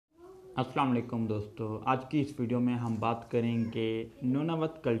अस्सलाम वालेकुम दोस्तों। आज की इस वीडियो में हम बात करेंगे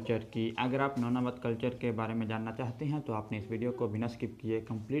नूनावत कल्चर की। अगर आप नूनावत कल्चर के बारे में जानना चाहते हैं तो आपने इस वीडियो को बिना स्किप किए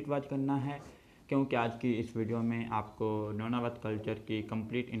कंप्लीट वॉच करना है, क्योंकि आज की इस वीडियो में आपको नूनावत कल्चर की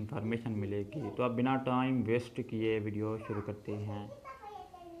कंप्लीट इन्फॉर्मेशन मिलेगी। तो आप बिना टाइम वेस्ट किए वीडियो शुरू करते हैं।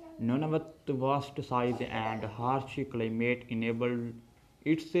 Nunavut vast size and harsh climate enabled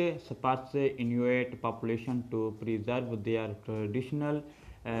its sparse Inuit population to preserve their traditional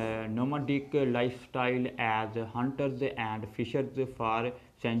nomadic lifestyle as hunters and fishers for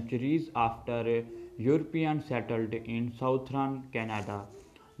centuries after Europeans settled in southern Canada.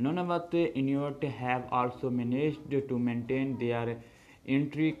 Nunavut Inuit have also managed to maintain their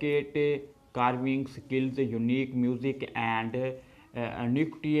intricate carving skills, unique music, and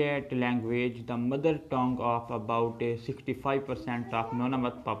Inuktitut language, the mother tongue of about 65% of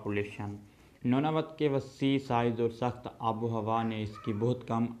Nunavut population. नौनावत के वसी size और सख्त आबो हवा ने इसकी बहुत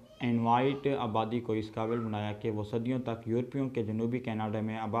कम invite आबादी को इस काबिल बनाया कि वो सदियों तक यूरोपियों के जनूबी कनाडा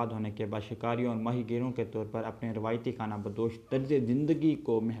में आबाद होने के बाद शिकारियों और माहीगीरों के तौर पर अपने रवायती खाना बदोश तर्ज ज़िंदगी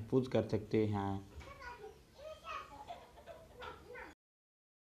को महफूज कर सकते हैं।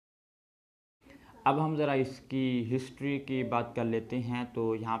 अब हम ज़रा इसकी हिस्ट्री की बात कर लेते हैं। तो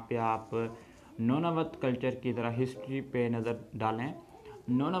यहाँ पे आप नूनावत कल्चर की ज़रा हिस्ट्री पे नज़र डालें।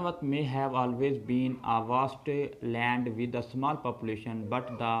 Nunavat may have always been a vast land with a small population,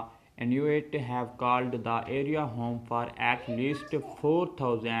 but the Inuit have called the area home for at least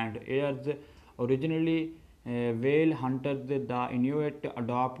 4,000 years. Originally whale hunters, the Inuit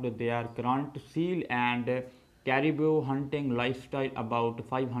adopted their current seal and caribou hunting lifestyle about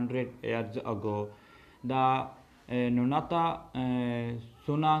 500 years ago. The Nunata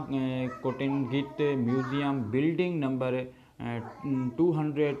Sunakotengit Museum building number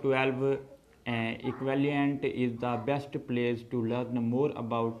 212 equivalent is the best place to learn more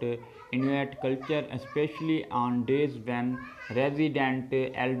about Inuit culture, especially on days when resident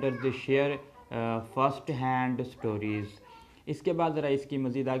elders share first hand stories. इसके बाद ज़रा इसकी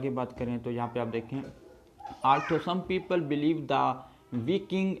मज़ीद आगे बात करें तो यहाँ पे आप देखें, also some people believe the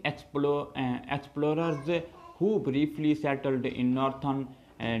Viking explorers who briefly settled in northern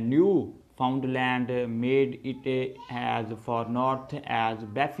Newfoundland made it as far north as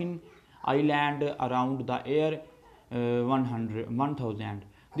Baffin Island around the year 1000.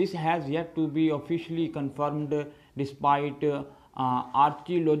 This has yet to be officially confirmed despite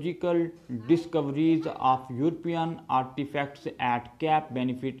archaeological discoveries of European artifacts at Cape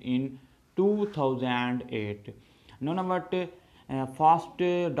Benefit in 2008. Nunavut first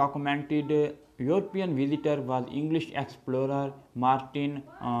documented European visitor was English explorer Martin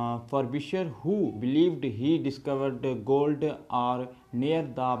Frobisher, who believed he discovered gold ore near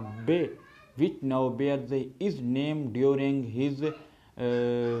the bay, which now bears his name during his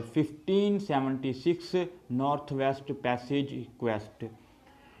 1576 Northwest Passage quest.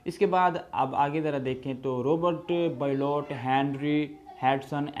 इसके बाद अब आगे ज़रा देखें तो Robert बायलॉट, Henry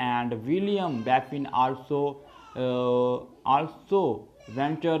हैडसन and William Baffin also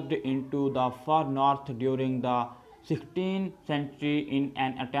ventured into the far north during the 16th century in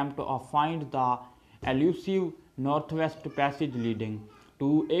an attempt to find the elusive Northwest Passage leading to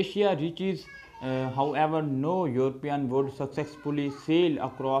Asia reaches. However, no European would successfully sail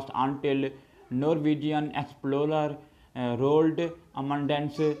across until Norwegian explorer Roald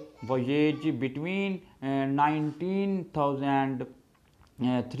Amundson's voyage between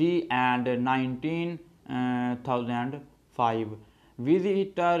 19,003 and 19,005.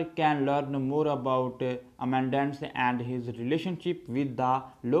 Visitor can learn more about Amundsen and his relationship with the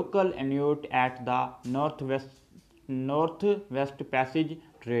local Inuit at the Northwest Passage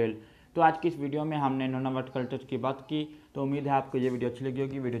Trail. तो आज की इस video में हमने नूनावट culture की बात की। तो उम्मीद है आपको ये वीडियो अच्छी लगी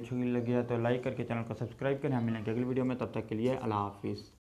होगी। वीडियो अच्छी लगी है तो लाइक करके चैनल को सब्सक्राइब करें। हम मिलेंगे अगली वीडियो में, तब तक के लिए अल्लाह हाफिज़।